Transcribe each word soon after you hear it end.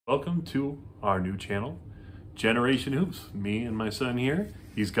Welcome to our new channel, Generation Hoops. Me and my son here.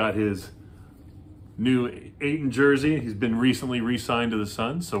 He's got his new Ayton jersey. He's been recently re-signed to the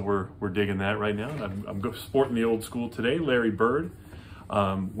Suns, so we're digging that right now. I'm sporting the old school today, Larry Bird.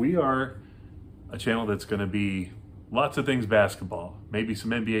 We are a channel that's going to be lots of things basketball, maybe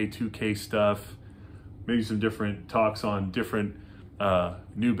some NBA 2K stuff, maybe some different talks on different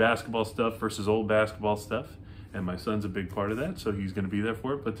new basketball stuff versus old basketball stuff. And my son's a big part of that, so he's going to be there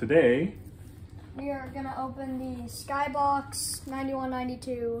for it. But today, we are going to open the Skybox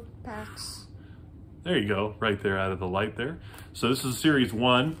 91-92 packs. There you go, right there out of the light there. So this is Series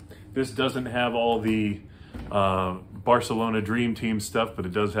 1. This doesn't have all the Barcelona Dream Team stuff, but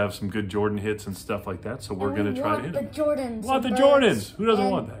it does have some good Jordan hits and stuff like that. So we're going to try to hit them. The Jordans. Want the Jordans. Who doesn't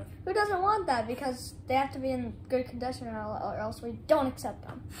want that? Who doesn't want that? Because they have to be in good condition or else we don't accept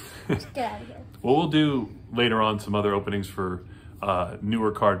them. Just get out of here. Well, we'll do later on some other openings for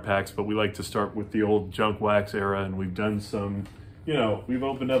newer card packs, but we like to start with the old junk wax era, and we've done some, you know, we've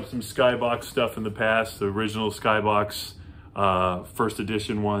opened up some Skybox stuff in the past, the original Skybox first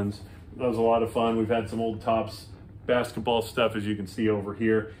edition ones. That was a lot of fun. We've had some old Topps basketball stuff, as you can see over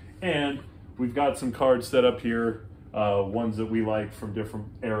here, and we've got some cards set up here, ones that we like from different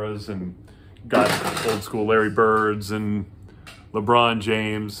eras, and got old school Larry Birds and LeBron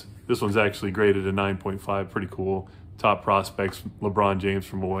James. This one's actually graded a 9.5, pretty cool. Top prospects, LeBron James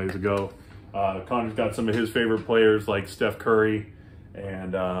from a ways ago. Connor's got some of his favorite players like Steph Curry.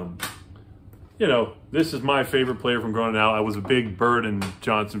 And, you know, this is my favorite player from growing up. I was a big Bird and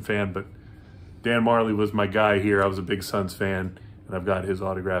Johnson fan, but Dan Marley was my guy here. I was a big Suns fan, and I've got his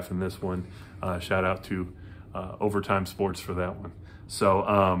autograph in this one. Shout out to Overtime Sports for that one.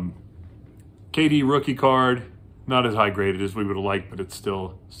 So, KD rookie card. Not as high graded as we would have liked, but it's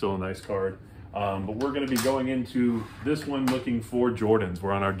still a nice card. But we're going to be going into this one looking for Jordans.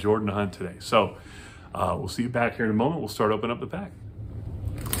 We're on our Jordan hunt today. So we'll see you back here in a moment. We'll start opening up the pack.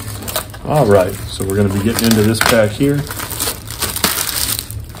 All right, so we're going to be getting into this pack here.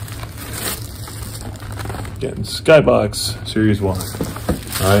 Getting Skybox Series 1. All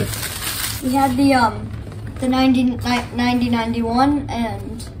right. We had the 90-91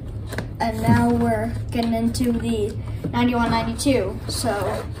 and now we're getting into the 91-92.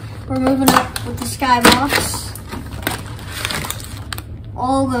 So we're moving up with the Skybox.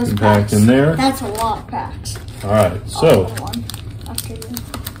 All those packs in there. That's a lot of packs. All right, so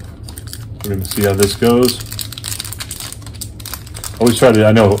we're going to see how this goes. Always try to,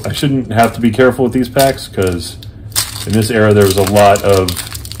 I know I shouldn't have to be careful with these packs because in this era there was a lot of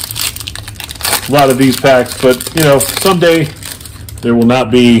these packs, but you know, someday there will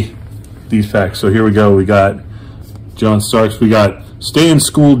not be these packs. So here we go. We got John Starks. We got Stay in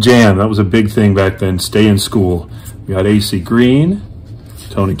School Jam. That was a big thing back then. Stay in School. We got AC Green,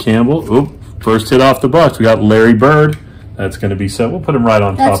 Tony Campbell. Oop, first hit off the box. We got Larry Bird. That's going to be set. We'll put him right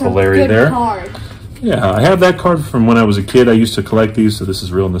on top of Larry there. Card. Yeah, I have that card from when I was a kid. I used to collect these, so this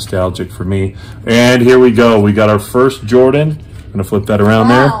is real nostalgic for me. And here we go. We got our first Jordan. I'm going to flip that around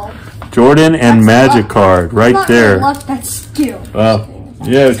there. Jordan and Magic card right there. That's skill.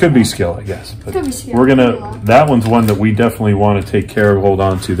 Yeah, it could be skill, I guess. But could be skill. We're gonna. That one's one that we definitely want to take care of, hold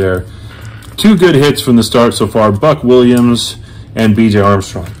on to there. Two good hits from the start so far: Buck Williams and BJ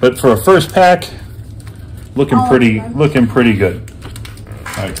Armstrong. But for a first pack, looking pretty good.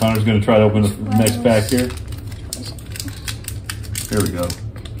 All right, Connor's gonna try to open the next pack here. There we go.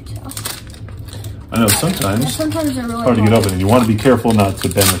 I know sometimes they're really it's hard to get open, and you want to be careful not to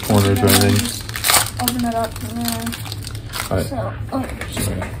bend the corners or anything. Open it up from there. All right.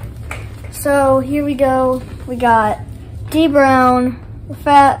 So here we go. We got D. Brown,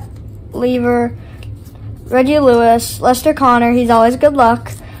 Fat Lever, Reggie Lewis, Lester Connor. He's always good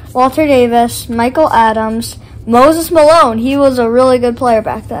luck. Walter Davis, Michael Adams, Moses Malone. He was a really good player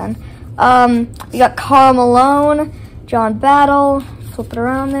back then. We got Karl Malone, John Battle. Flip it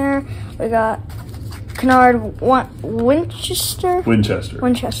around there. We got Kennard Winchester.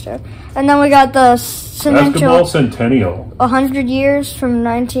 And then we got the Basketball Centennial. 100 years from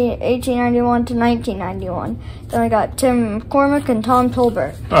 1891 to 1991. Then we got Tim McCormick and Tom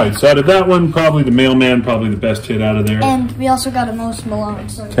Tolbert. All right, so out of that one, probably the mailman, probably the best hit out of there. And we also got a Moses Malone.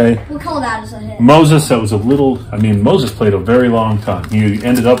 So okay. We'll call that as a hit. Moses, that was a little, I mean, Moses played a very long time. He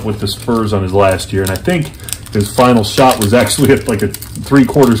ended up with the Spurs on his last year, and I think his final shot was actually like a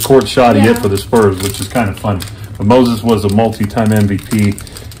 3/4 court shot he hit for the Spurs, which is kind of fun. But Moses was a multi-time MVP.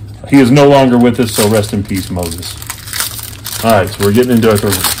 He is no longer with us, so rest in peace, Moses. All right, so we're getting into it.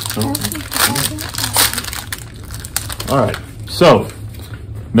 All right, so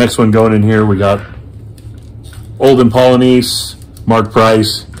next one going in here, we got Olden Polynice, Mark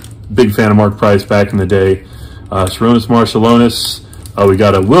Price, big fan of Mark Price back in the day. Sharonis Marshallonis. We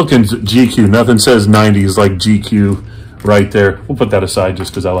got a Wilkins GQ. Nothing says 90s like GQ right there. We'll put that aside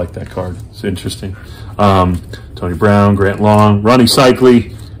just because I like that card. It's interesting. Tony Brown, Grant Long, Ronnie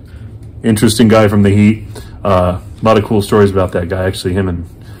Cycli. Interesting guy from the Heat. A lot of cool stories about that guy. Actually, him and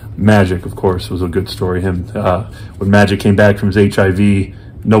Magic, of course, was a good story. Him, when Magic came back from his HIV,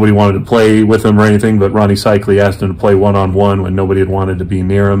 nobody wanted to play with him or anything, but Ronnie Cycli asked him to play one-on-one when nobody had wanted to be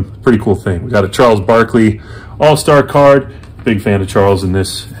near him. Pretty cool thing. We got a Charles Barkley All-Star card. Big fan of Charles in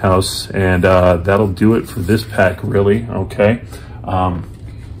this house. And that'll do it for this pack, really. Okay.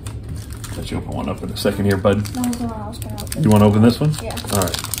 Let you open one up in a second here, bud. That was the one I was going to open. You want to open this one? Yeah. All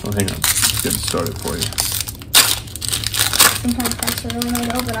right. Well, hang on. Let's get it started for you. Sometimes packs are really hard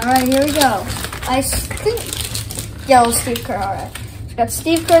to open. All right, here we go. I think yellow Steve Kerr. All right. We got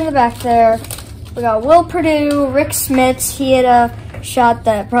Steve Kerr in the back there. We got Will Perdue, Rick Smits. He had a shot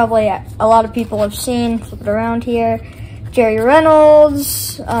that probably a lot of people have seen. Flip it around here. Jerry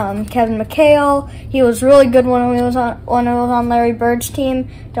Reynolds, Kevin McHale. He was really good when he was on Larry Bird's team.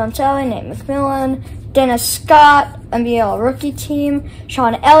 Don Sally, Nate McMillan, Dennis Scott, NBA All-Rookie team.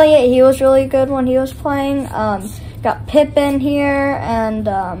 Sean Elliott, he was really good when he was playing. Got Pippen here, and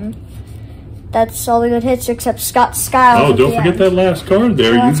that's all the good hits except Scott Skiles. Oh, don't forget that last card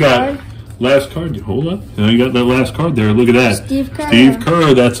there. You got last card. Hold up. You got that last card there. Look at that. Steve Kerr. Steve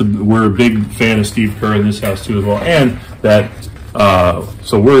Kerr. We're a big fan of Steve Kerr in this house too as well. And that.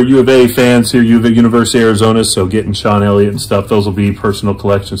 So we're U of A fans here, University of Arizona. So getting Sean Elliott and stuff, those will be personal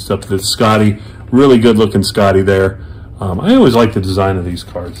collection stuff. That's Scotty. Really good looking Scotty there. I always like the design of these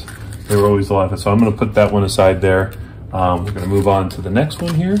cards. They were always a lot of fun. So I'm going to put that one aside there. We're going to move on to the next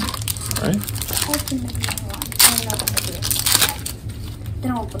one here. All right.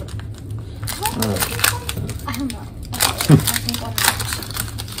 Then I'll open it. I don't know.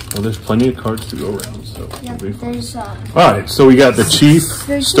 Well, there's plenty of cards to go around, so Yeah, it'll be fun. there's All right, so we got the Chief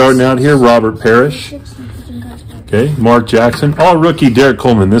starting out here, Robert Parrish. Okay, Mark Jackson. All rookie Derek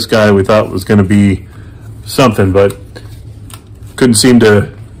Coleman. This guy we thought was going to be something, but couldn't seem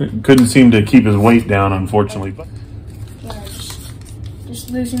to keep his weight down, unfortunately. Yeah, just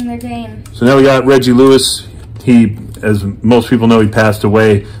losing their game. So now we got Reggie Lewis. He, as most people know, he passed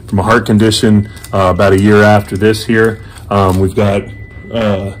away from a heart condition about a year after this here. We've got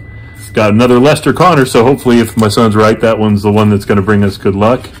another Lester Connor, so hopefully if my son's right, that one's the one that's going to bring us good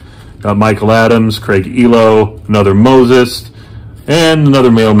luck. Got Michael Adams, Craig Elo, another Moses, and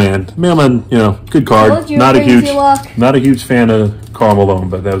another Mailman. Mailman, you know, good card. Not a huge fan of Karl Malone,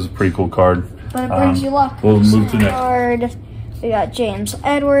 but that was a pretty cool card. But it brings you luck. We'll move to the next card. We got James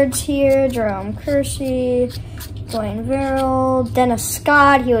Edwards here, Jerome Kersey, Dwayne Verrill, Dennis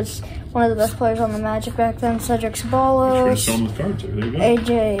Scott. He was one of the best players on the Magic back then. Cedric Sabalos,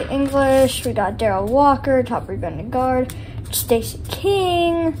 AJ English. We got Darrell Walker, top rebounding guard. Stacey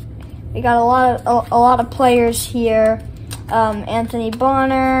King. We got a lot of players here. Anthony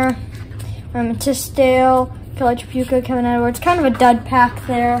Bonner, Raymond Tisdale, Kelly Tripucka, Kevin Edwards. Kind of a dud pack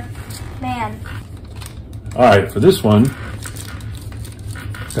there, man. All right, for this one,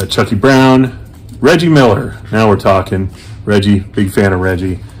 got Chucky Brown, Reggie Miller. Now we're talking. Reggie, big fan of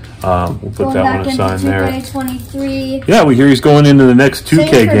Reggie. We'll put that one aside there. 2K23. Yeah, we hear he's going into the next 2K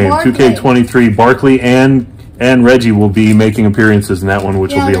game, 2K23. Barkley and Reggie will be making appearances in that one,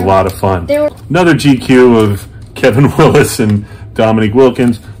 which will be a lot of fun. Another GQ of Kevin Willis and Dominique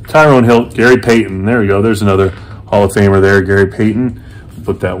Wilkins, Tyrone Hilt, Gary Payton. There we go. There's another Hall of Famer there, Gary Payton. We'll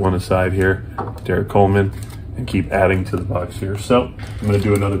put that one aside here. Derek Coleman. And keep adding to the box here. So I'm going to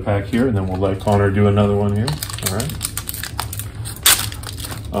do another pack here, and then we'll let Connor do another one here. All right.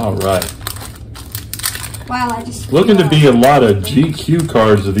 All right. Wow, I just looking to be a lot of GQ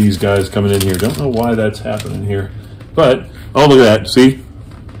cards of these guys coming in here. Don't know why that's happening here, but oh, look at that. See?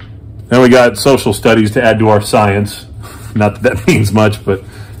 Now we got social studies to add to our science. Not that means much, but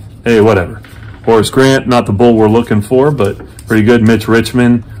hey, whatever. Horace Grant, not the bull we're looking for, but pretty good. Mitch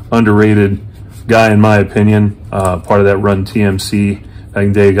Richmond, underrated guy in my opinion, part of that run TMC back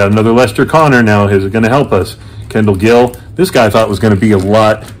in the day. Got another Lester Connor now. Is it going to help us? Kendall Gill. This guy I thought was going to be a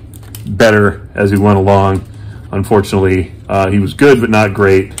lot better as he went along. Unfortunately, he was good but not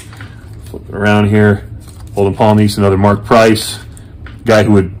great. Flipping around here. Holden Palnice, another Mark Price. Guy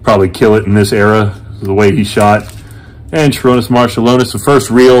who would probably kill it in this era, the way he shot. And Sharonis Marshallonis, the first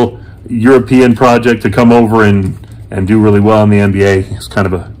real European project to come over and do really well in the NBA. He's kind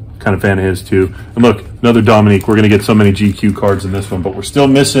of a fan of his too. And look, another Dominique. We're going to get so many GQ cards in this one, but we're still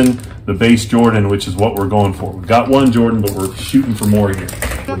missing the base Jordan, which is what we're going for. We've got one Jordan, but we're shooting for more here.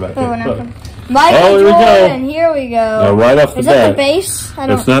 Michael here we go. Jordan, here we go. Now, right off the Is bat. that the base?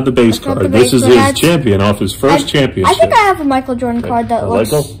 It's not the base card. This is his champion off his first championship. I think I have a Michael Jordan card that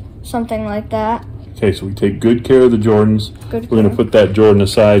looks Michael? something like that. Okay, so we take good care of the Jordans. Good We're going to put that Jordan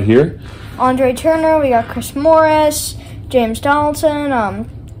aside here. Andre Turner, we got Chris Morris, James Donaldson,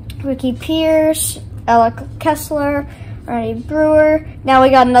 Ricky Pierce, Alec Kessler, Randy Brewer. Now we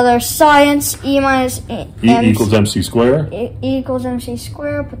got another science, E equals MC square. E equals MC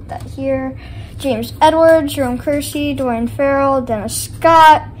square, put that here. James Edwards, Jerome Kersey, Dwayne Farrell, Dennis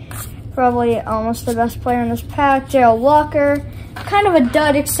Scott, probably almost the best player in this pack. Gerald Walker, kind of a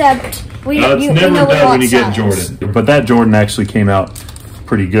dud, except we It's never a dud when you get Jordan. But that Jordan actually came out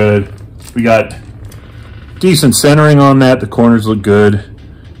pretty good. We got decent centering on that. The corners look good.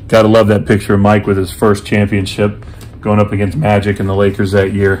 Got to love that picture of Mike with his first championship going up against Magic and the Lakers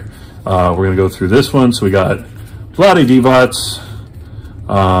that year. We're going to go through this one. So we got Vlade Divac.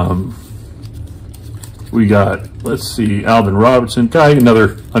 We got, let's see, Alvin Robertson.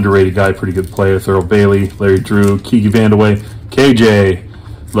 Another underrated guy, pretty good player. Thurl Bailey, Larry Drew, Kiki Vandeweghe,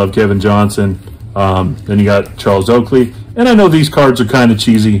 KJ. Love Kevin Johnson. Then you got Charles Oakley. And I know these cards are kind of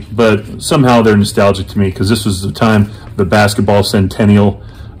cheesy, but somehow they're nostalgic to me because this was the time of the basketball centennial.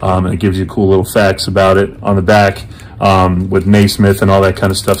 And it gives you cool little facts about it on the back with Naismith and all that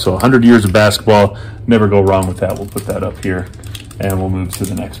kind of stuff. So 100 years of basketball, never go wrong with that. We'll put that up here, and we'll move to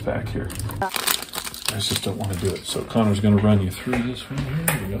the next pack here. I just don't want to do it. So Connor's going to run you through this one here.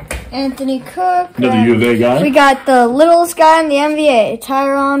 There we go. Anthony Cook. Another U of A guy. We got the littlest guy in the NBA,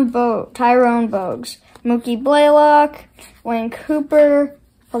 Tyrone Bogues. Mookie Blaylock, Wayne Cooper,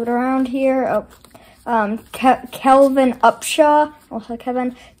 flip it around here. Kelvin Upshaw, also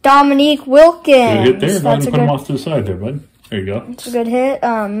Kevin. Dominique Wilkins. Good hit there. That's Put him off to the side there, bud. There you go. It's a good hit.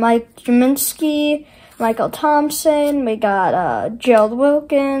 Mike Jaminski, Michael Thompson. We got Gerald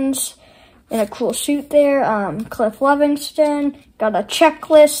Wilkins in a cool suit there. Cliff Livingston. Got a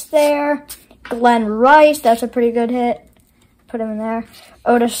checklist there. Glenn Rice. That's a pretty good hit. Put him in there.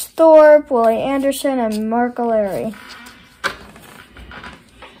 Otis Thorpe, Willie Anderson, and Mark O'Leary.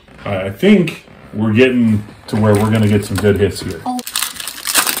 All right, I think we're getting to where we're going to get some good hits here.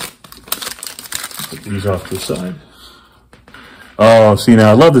 Put these off to the side. Oh, see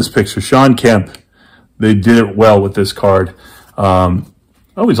now, I love this picture. Sean Kemp. They did it well with this card. I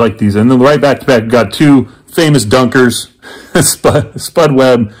always like these. And then right back to back, got two famous dunkers, Spud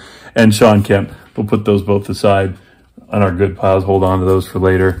Webb and Sean Kemp. We'll put those both aside on our good piles. Hold on to those for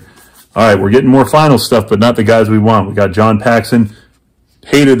later. All right, we're getting more final stuff, but not the guys we want. We got John Paxson.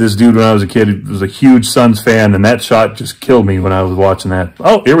 Hated this dude when I was a kid. He was a huge Suns fan, and that shot just killed me when I was watching that.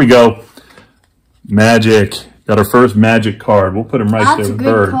 Oh, here we go. Magic. Got our first Magic card. We'll put him right there with Bird.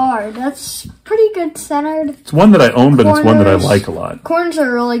 That's a good card. That's pretty good centered. It's one that I own, but it's one that I like a lot. Corners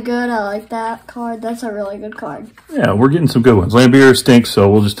are really good. I like that card. That's a really good card. Yeah, we're getting some good ones. Lambier stinks, so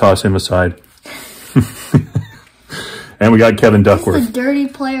we'll just toss him aside. And we got Kevin Duckworth. He's a dirty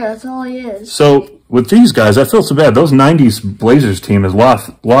player. That's all he is. So with these guys, I feel so bad. Those 90s Blazers team has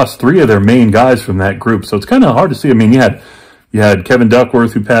lost three of their main guys from that group. So it's kind of hard to see. I mean, you had Kevin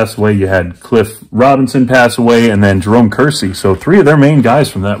Duckworth who passed away. You had Cliff Robinson pass away, and then Jerome Kersey. So three of their main guys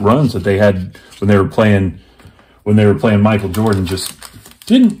from that runs that they had when they were playing Michael Jordan just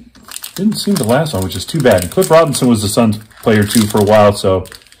didn't seem to last long, which is too bad. And Cliff Robinson was the Suns player too for a while. So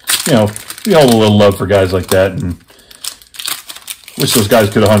we hold a little love for guys like that, and wish those guys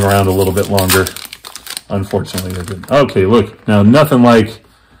could have hung around a little bit longer. Unfortunately, they didn't. Okay, look. Now, nothing like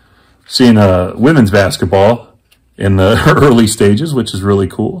seeing women's basketball in the early stages, which is really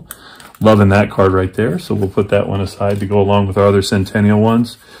cool. Loving that card right there. So we'll put that one aside to go along with our other Centennial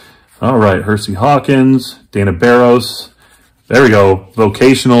ones. All right, Hersey Hawkins, Dana Barros. There we go.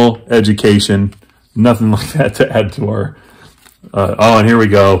 Vocational education. Nothing like that to add to our... and here we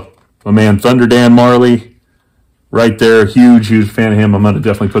go. My man, Thunder Dan Marley. Right there, huge fan of him. I'm going to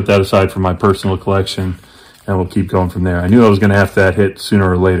definitely put that aside for my personal collection, and we'll keep going from there. I knew I was going to have that hit sooner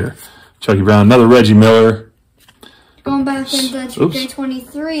or later. Chucky Brown, another Reggie Miller. Going back into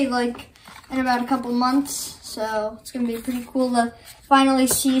 2K23, like, in about a couple months, so it's going to be pretty cool to finally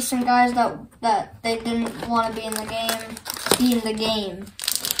see some guys that they didn't want to be in the game.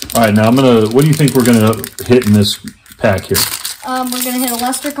 All right, now what do you think we're going to hit in this pack here? We're going to hit a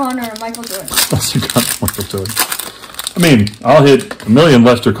Lester Connor and Michael Jordan. Lester Connor, Michael Jordan. I mean, I'll hit a million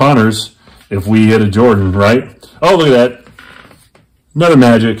Lester Connors if we hit a Jordan, right? Oh, look at that. Another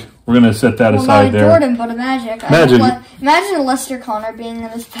Magic. We're going to set that aside there. Not a Jordan, but a Magic. Imagine a Lester Connor being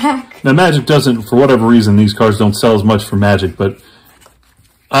in this pack. Now, Magic doesn't, for whatever reason, these cards don't sell as much for Magic, but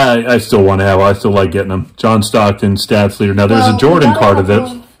I still want to have, I still like getting them. John Stockton, stats leader. Now, there's a Jordan card of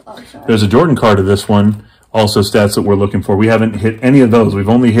this. There's a Jordan card of this one. Also stats that we're looking for. We haven't hit any of those. We've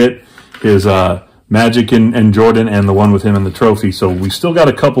only hit his Magic and Jordan and the one with him in the trophy. So we still got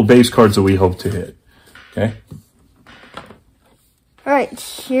a couple base cards that we hope to hit. Okay. All right,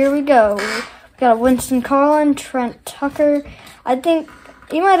 here we go. We got a Winston Carlin, Trent Tucker. I think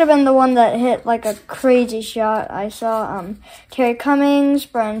he might have been the one that hit like a crazy shot. I saw Terry Cummings,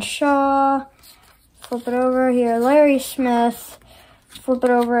 Brian Shaw. Flip it over here, Larry Smith. Flip it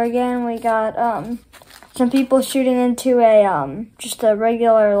over again. We got some people shooting into a just a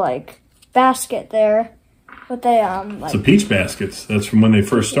regular like basket there. But they like, it's the Peach Baskets. That's from when they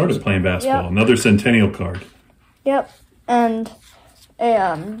first started playing basketball. Yep. Another Centennial card. Yep, and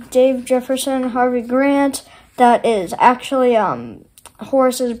a Dave Jefferson, Harvey Grant. That is actually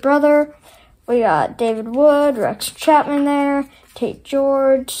Horace's brother. We got David Wood, Rex Chapman there, Tate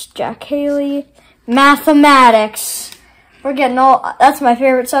George, Jack Haley. Mathematics. We're getting all, that's my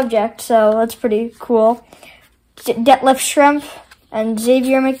favorite subject, so that's pretty cool. Detlef Schrempf and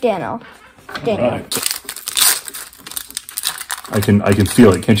Xavier McDaniel. Right. I can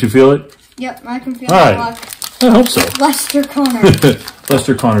feel it. Can't you feel it? Yep, I can feel all it. Right. I hope so. Lester Connor.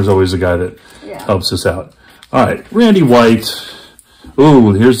 Lester Connor's always the guy that helps us out. All right, Randy White.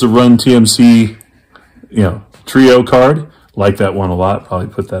 Ooh, here's the Run TMC, trio card. Like that one a lot. Probably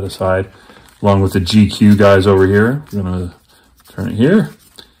put that aside. Along with the GQ guys over here. We're going to turn it here.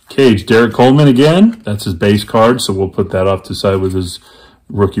 Cage, Derek Coleman again. That's his base card, so we'll put that off to the side with his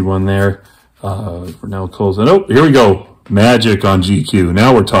rookie one there. For now, Colson. Oh, here we go. Magic on GQ.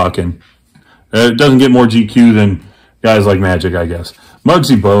 Now we're talking. It doesn't get more GQ than guys like Magic, I guess.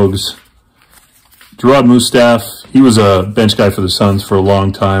 Muggsy Bogues. Gerard Mustaf. He was a bench guy for the Suns for a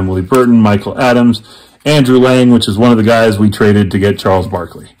long time. Willie Burton, Michael Adams, Andrew Lang, which is one of the guys we traded to get Charles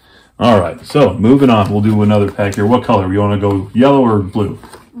Barkley. All right, so moving on. We'll do another pack here. What color? You want to go yellow or blue?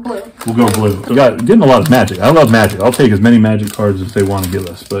 Blue. We'll go blue. We got getting a lot of Magic. I love Magic. I'll take as many Magic cards as they want to give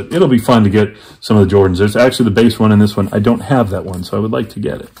us, but it'll be fun to get some of the Jordans. There's actually the base one in this one. I don't have that one, so I would like to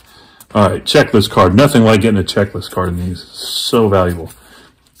get it. All right, checklist card. Nothing like getting a checklist card in these. So valuable.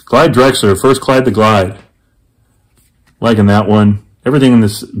 Clyde Drexler, first Clyde the Glide. Liking that one. Everything in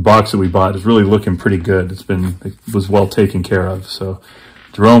this box that we bought is really looking pretty good. It was well taken care of. So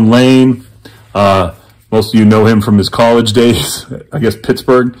Jerome Lane, most of you know him from his college days, I guess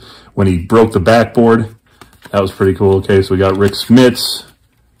Pittsburgh, when he broke the backboard. That was pretty cool. Okay, so we got Rick Smits.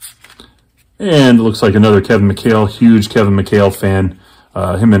 And it looks like another Kevin McHale, huge Kevin McHale fan.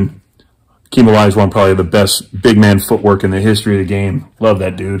 Him and Keem Olajuwon, probably the best big man footwork in the history of the game. Love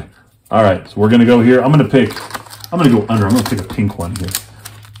that dude. All right, so we're going to go here. I'm going to go under. I'm going to pick a pink one here.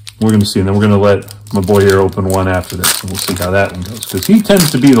 We're going to see, and then we're going to let my boy here open one after this, and we'll see how that one goes. Because he tends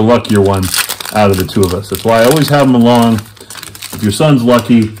to be the luckier one out of the two of us. That's why I always have him along. If your son's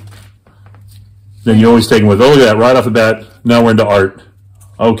lucky, then you always take him with, oh, look at that, right off the bat. Now we're into art.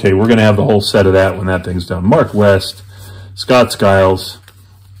 Okay, we're going to have the whole set of that when that thing's done. Mark West, Scott Skiles.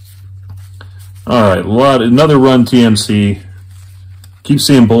 All right, another Run TMC. Keep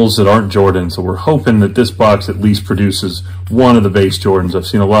seeing Bulls that aren't Jordan, so we're hoping that this box at least produces one of the base Jordans. I've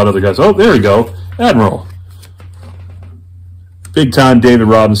seen a lot of other guys. Oh, there we go. Admiral. Big time David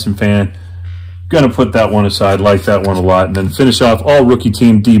Robinson fan. Going to put that one aside, like that one a lot. And then finish off all rookie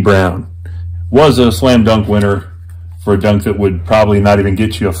team D. Brown. Was a slam dunk winner for a dunk that would probably not even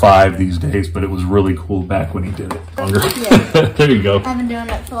get you a 5 these days, but it was really cool back when he did it. Yeah. There you go. I've been doing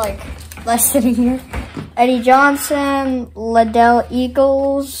it for like less than a year. Eddie Johnson, Liddell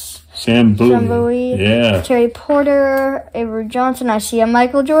Eagles, Sam Bowie, yeah, Terry Porter, Avery Johnson. I see a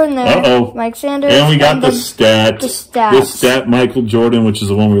Michael Jordan there. Mike Sanders. And we got the stat Michael Jordan, which is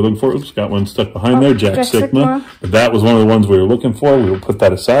the one we were looking for. Oops, got one stuck behind there. Jack Sikma. But that was one of the ones we were looking for. We will put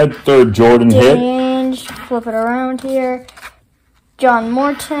that aside. Third Jordan hit. Flip it around here. John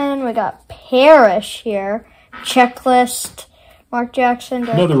Morton. We got Parrish here. Checklist. Mark Jackson.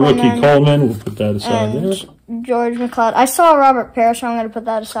 Another rookie, Coleman. We'll put that aside there. George McLeod. I saw Robert Parrish, so I'm going to put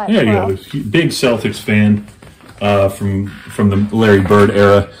that aside. Yeah, yeah. Big Celtics fan from the Larry Bird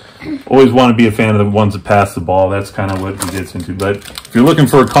era. Always want to be a fan of the ones that pass the ball. That's kind of what he gets into. But if you're looking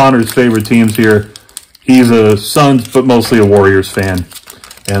for Connor's favorite teams here, he's a Suns, but mostly a Warriors fan.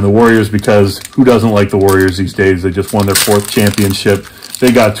 And the Warriors, because who doesn't like the Warriors these days? They just won their 4th championship.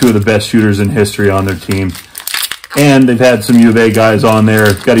 They got 2 of the best shooters in history on their team. And they've had some U of A guys on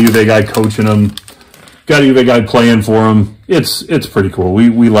there. Got a U of A guy coaching them. Got a U of A guy playing for them. It's pretty cool.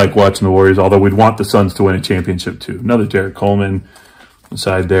 We like watching the Warriors, although we'd want the Suns to win a championship too. Another Derek Coleman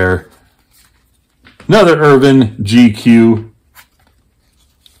inside there. Another Irvin GQ.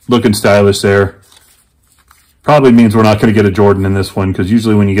 Looking stylish there. Probably means we're not going to get a Jordan in this one, because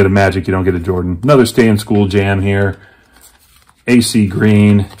usually when you get a Magic, you don't get a Jordan. Another Stay in School Jam here. AC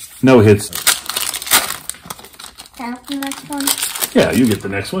Green. No hits. Can I have the next one? Yeah, you get the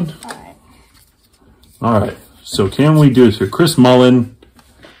next one. All right. All right. So can we do this here? Chris Mullen.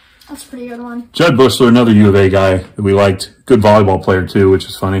 That's a pretty good one. Judd Bushler, another U of A guy that we liked. Good volleyball player too, which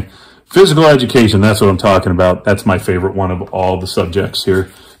is funny. Physical education, that's what I'm talking about. That's my favorite one of all the subjects here.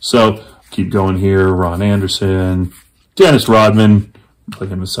 So keep going here. Ron Anderson. Dennis Rodman. Put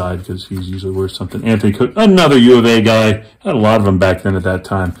him aside because he's usually worth something. Anthony Cook, another U of A guy. Had a lot of them back then at that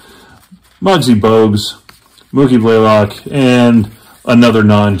time. Muggsy Bogues. Mookie Blaylock. And another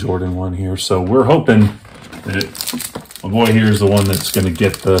non-Jordan one here. So we're hoping that my boy here is the one that's going to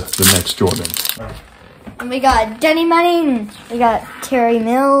get the next Jordan. And we got Denny Manning. We got Terry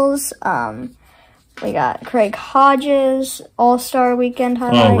Mills. We got Craig Hodges, All-Star Weekend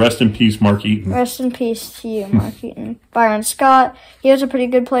highlight. Oh, rest in peace, Mark Eaton. Rest in peace to you, Mark Eaton. Byron Scott. He was a pretty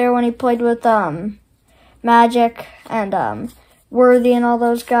good player when he played with Magic and Worthy and all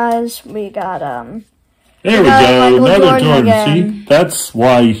those guys. We got there we go, another Jordan. Again. See, that's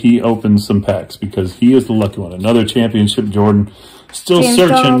why he opened some packs, because he is the lucky one. Another championship Jordan, still James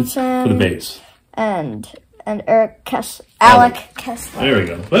searching Donaldson, for the base. And Alec Kessler. There we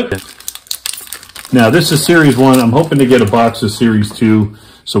go. But now this is Series 1. I'm hoping to get a box of Series 2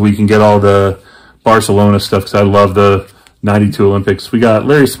 so we can get all the Barcelona stuff, because I love the 92 Olympics. We got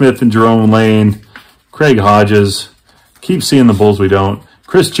Larry Smith and Jerome Lane, Craig Hodges. Keep seeing the Bulls we don't.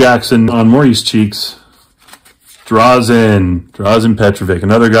 Chris Jackson on Maurice Cheeks. Drazen Petrovic,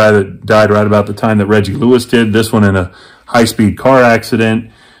 another guy that died right about the time that Reggie Lewis did. This one in a high-speed car accident.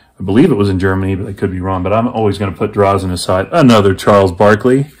 I believe it was in Germany, but I could be wrong. But I'm always going to put Drazen aside. Another Charles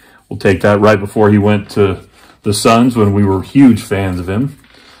Barkley. We'll take that right before he went to the Suns when we were huge fans of him.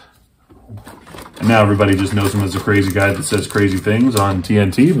 And now everybody just knows him as a crazy guy that says crazy things on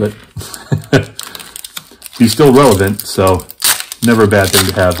TNT, but he's still relevant, so never a bad thing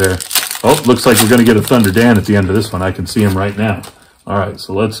to have there. Oh, looks like we're going to get a Thunder Dan at the end of this one. I can see him right now. All right,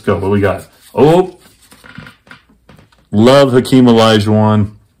 so let's go. What do we got? Oh, love Hakeem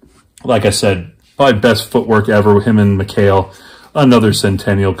Olajuwon. Like I said, probably best footwork ever with him and McHale. Another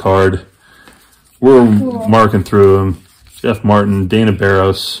Centennial card. We're marking through them. Jeff Martin, Dana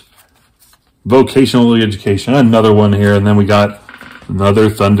Barros. Vocational education. Another one here. And then we got another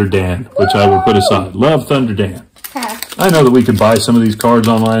Thunder Dan, which I will put aside. Love Thunder Dan. I know that we could buy some of these cards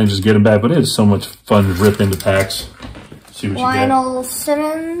online and just get them back, but it is so much fun to rip into packs. See what Lionel you get.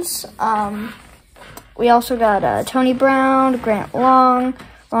 Simmons. We also got Tony Brown, Grant Long,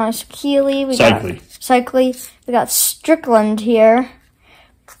 Ron Keeley. We got Cycli. We got Strickland here.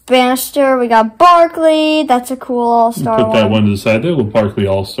 Bannister. We got Barkley. That's a cool All-Star Put that one to the side there. Little Barkley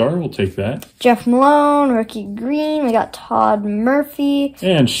All-Star. We'll take that. Jeff Malone, Ricky Green. We got Todd Murphy.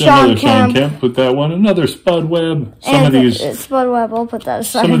 And Sean Kemp. Put that one. Another Spud Webb. Some of these. Spud Webb. I'll put that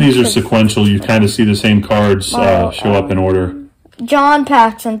aside. Some of these are sequential. You kind of see the same cards show up in order. John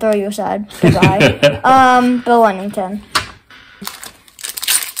Paxson. Throw you aside. Goodbye. Bill Wennington.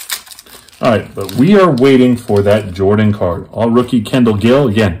 All right, but we are waiting for that Jordan card. All rookie Kendall Gill.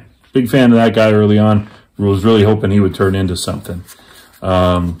 Again, big fan of that guy early on. Was really hoping he would turn into something.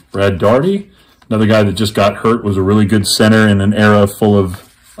 Brad Daugherty, another guy that just got hurt, was a really good center in an era full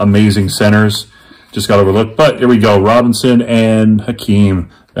of amazing centers. Just got overlooked. But here we go. Robinson and Hakeem.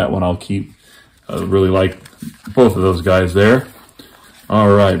 That one I'll keep. I really like both of those guys there.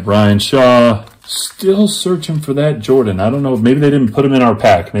 All right, Brian Shaw. Still searching for that Jordan. I don't know. Maybe they didn't put him in our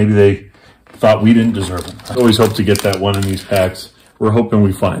pack. Maybe they thought we didn't deserve him. I always hope to get that one in these packs. We're hoping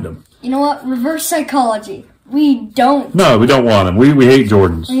we find him. You know what? Reverse psychology. We don't. No, we don't want him. We hate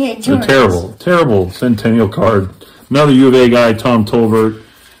Jordans. We hate Jordans. They're terrible. Terrible Centennial card. Another U of A guy, Tom Tolbert.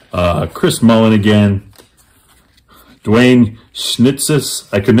 Chris Mullen again. Dwayne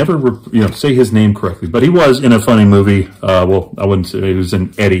Schnitzis. I could never say his name correctly, but he was in a funny movie. Well, I wouldn't say he was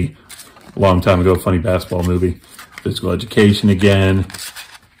in Eddie a long time ago, funny basketball movie. Physical education again.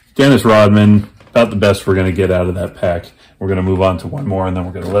 Dennis Rodman, about the best we're going to get out of that pack. We're going to move on to one more, and then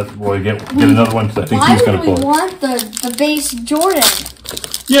we're going to let the boy get another one, because I think he's going to pull it. Why do we want the base Jordan?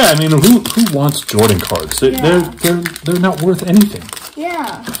 Yeah, I mean, who wants Jordan cards? They're not worth anything.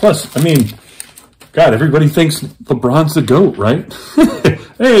 Yeah. Plus, I mean, God, everybody thinks LeBron's the GOAT, right?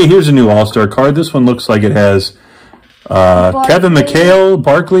 Hey, here's a new All-Star card. This one looks like it has Kevin McHale,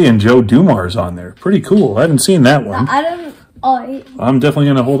 Barkley, and Joe Dumars on there. Pretty cool. I hadn't seen that one. I'm definitely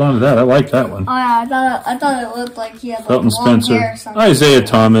going to hold on to that. I like that one. Oh, yeah, I thought it looked like he had Felton long Spencer, hair or something. Isaiah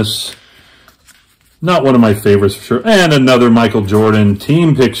Thomas, Not one of my favorites for sure. And another Michael Jordan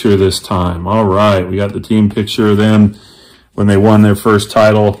team picture this time. All right, we got the team picture of them when they won their first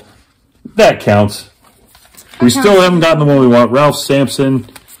title. That counts. We still haven't gotten the one we want. Ralph Sampson,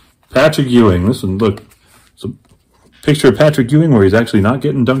 Patrick Ewing. Listen, look, it's a picture of Patrick Ewing where he's actually not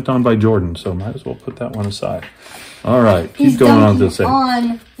getting dunked on by Jordan, so might as well put that one aside. All right, keep going on this thing.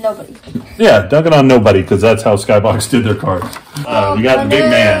 On nobody. Yeah, dunking on nobody, because that's how Skybox did their cards. We got the big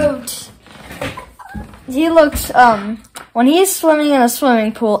man. He looks, when he's swimming in a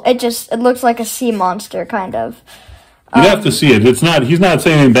swimming pool, it looks like a sea monster, kind of. You'd have to see it. He's not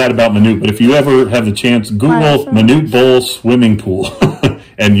saying anything bad about Manute, but if you ever have the chance, Google Manute Bowl swimming pool,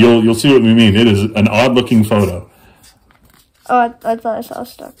 and you'll see what we mean. It is an odd-looking photo. Oh, I thought I saw a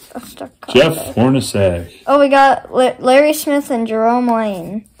stuck Jeff Hornacek. Oh, we got Larry Smith and Jerome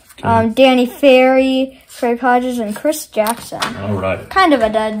Lane. Okay. Danny Ferry, Craig Hodges, and Chris Jackson. All right. Kind of a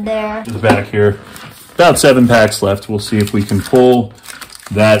dud there. Just back here. About 7 packs left. We'll see if we can pull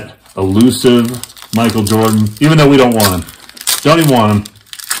that elusive Michael Jordan, even though we don't want him. Don't even want him.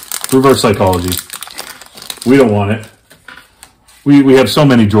 Reverse psychology. We don't want it. We have so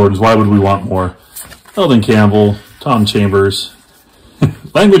many Jordans. Why would we want more? Eldon Campbell, Tom Chambers.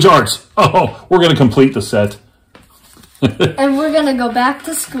 Language arts. Oh, we're going to complete the set. And we're going to go back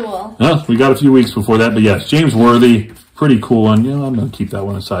to school. Well, we got a few weeks before that, but yes, James Worthy. Pretty cool one. You know, I'm going to keep that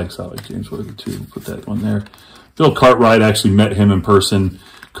one aside because I like James Worthy too. Put that one there. Bill Cartwright, actually met him in person.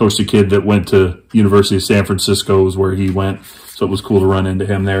 Coached a kid that went to University of San Francisco is where he went. So it was cool to run into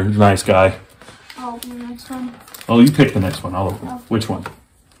him there. He's a nice guy. I'll open the next one. Oh, you pick the next one. I'll open it. Which one?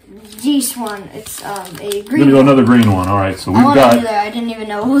 This one. It's a green We're going to go another green one. All right. So we've got... I didn't even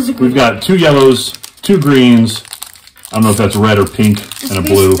know it was a green We've got 2 yellows, 2 greens. I don't know if that's red or pink and a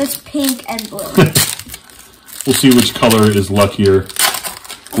blue. That's pink and blue. We'll see which color is luckier.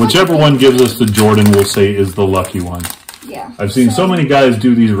 Whichever one gives us the Jordan, we'll say is the lucky one. Yeah. I've seen so many guys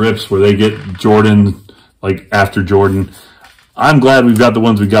do these rips where they get Jordan, like after Jordan. I'm glad we've got the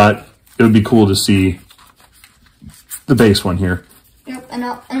ones we got. It would be cool to see the base one here. Yep,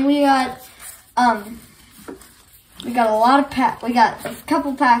 and we got a lot of packs. We got a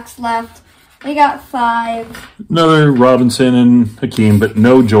couple packs left. We got 5. Another Robinson and Hakeem, but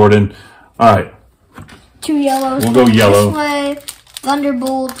no Jordan. All right. 2 yellows. We'll go yellow. This way,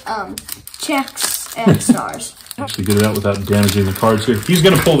 Thunderbolt, checks, and stars. Actually get it out without damaging the cards here. He's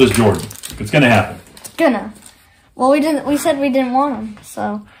going to pull this Jordan. It's going to happen. It's gonna. Well, we said we didn't want him.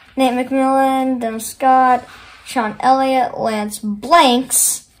 So, Nate McMillan, Dem Scott, Sean Elliott, Lance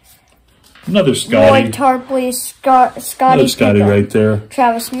Blanks. Another Scotty. Lloyd Tarpley, Scotty. Another Scotty right there.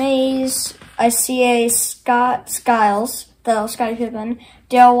 Travis Mays, ICA Skiles, the Scotty Pippen,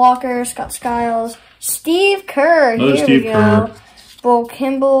 Dale Walker, Scott Skiles, Steve Kerr. Another Here Steve we go. Kerr. Bull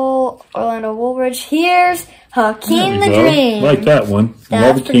Kimball, Orlando Woolridge. Here's Hakeem the go. Dream. Like that one.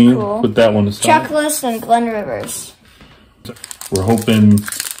 That's Love Hakeem. cool. Put that one aside. Checklist and Glenn Rivers. We're hoping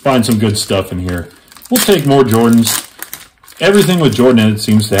find some good stuff in here. We'll take more Jordans. Everything with Jordan in it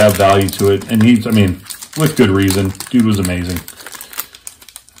seems to have value to it. And he's, I mean, with good reason. Dude was amazing.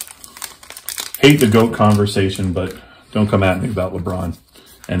 Hate the GOAT conversation, but don't come at me about LeBron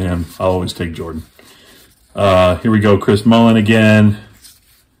and him. I'll always take Jordan. Here we go. Chris Mullin again.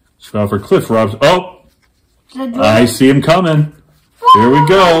 Spell for Cliff Robinson. Oh, I see him coming. Here we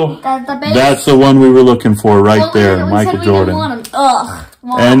go. That's the one we were looking for right there, Michael Jordan. Ugh,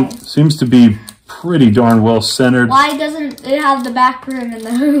 and seems to be pretty darn well centered. Why doesn't it have the back rim and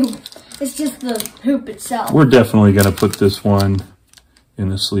the hoop? It's just the hoop itself. We're definitely going to put this one in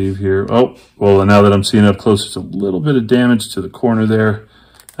the sleeve here. Oh, well, now that I'm seeing it up close, there's a little bit of damage to the corner there.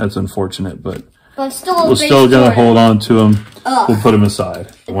 That's unfortunate, but still we're still going to hold on to him. We'll put him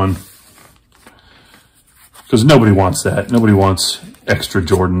aside. One. Because nobody wants that. Nobody wants extra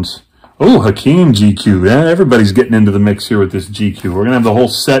Jordans. Oh, Hakeem GQ. Yeah, everybody's getting into the mix here with this GQ. We're going to have the whole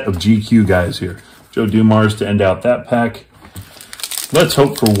set of GQ guys here. Joe Dumars to end out that pack. Let's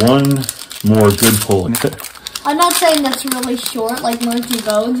hope for one more good pull. I'm not saying that's really short, like Murphy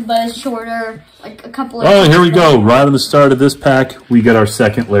Bogues, but it's shorter, like a couple of... Oh, here we go. Right on the start of this pack, we get our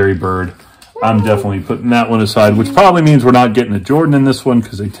second Larry Bird. I'm definitely putting that one aside, which probably means we're not getting a Jordan in this one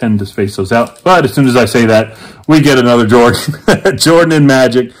because they tend to space those out. But as soon as I say that, we get another Jordan. Jordan and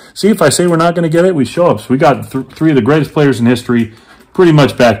Magic. See, if I say we're not going to get it, we show up. So we got 3 of the greatest players in history pretty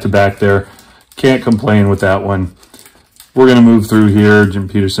much back-to-back there. Can't complain with that one. We're going to move through here. Jim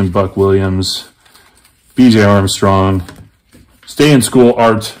Peterson, Buck Williams, B.J. Armstrong, Stay in School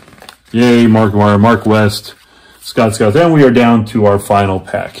Art. Yay, Mark Meyer, Mark West, Scott. Then we are down to our final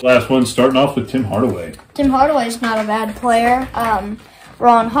pack. Last one, starting off with Tim Hardaway. Tim Hardaway is not a bad player.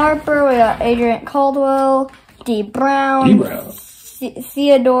 Ron Harper. We got Adrian Caldwell, D. Brown.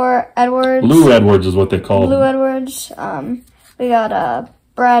 Theodore Edwards. Lou Edwards is what they call Lou him. Edwards. We got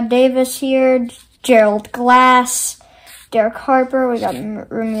Brad Davis here, Gerald Glass, Derek Harper. We got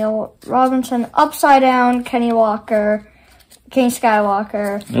Ramil Robinson. Upside Down, Kenny Walker, King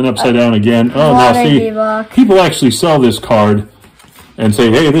Skywalker. And upside down again. Oh, now see, people actually sell this card and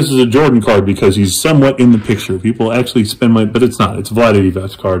say, hey, this is a Jordan card because he's somewhat in the picture. People actually spend money, but it's not. It's Vlade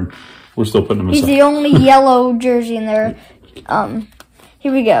Divac's card. We're still putting him aside. He's the only yellow jersey in there.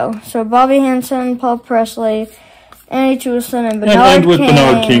 Here we go. So Bobby Hansen, Paul Presley, Andy Toulson, and Bernard King. And end with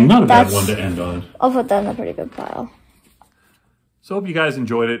Bernard King. Not a bad one to end on. I'll put that in a pretty good pile. So hope you guys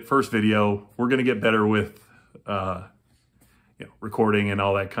enjoyed it. First video. We're going to get better with recording and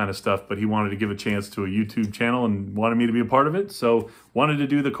all that kind of stuff, but he wanted to give a chance to a YouTube channel and wanted me to be a part of it. So wanted to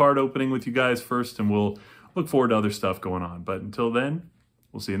do the card opening with you guys first, and we'll look forward to other stuff going on. But until then,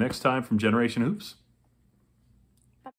 we'll see you next time from Generation Hoops.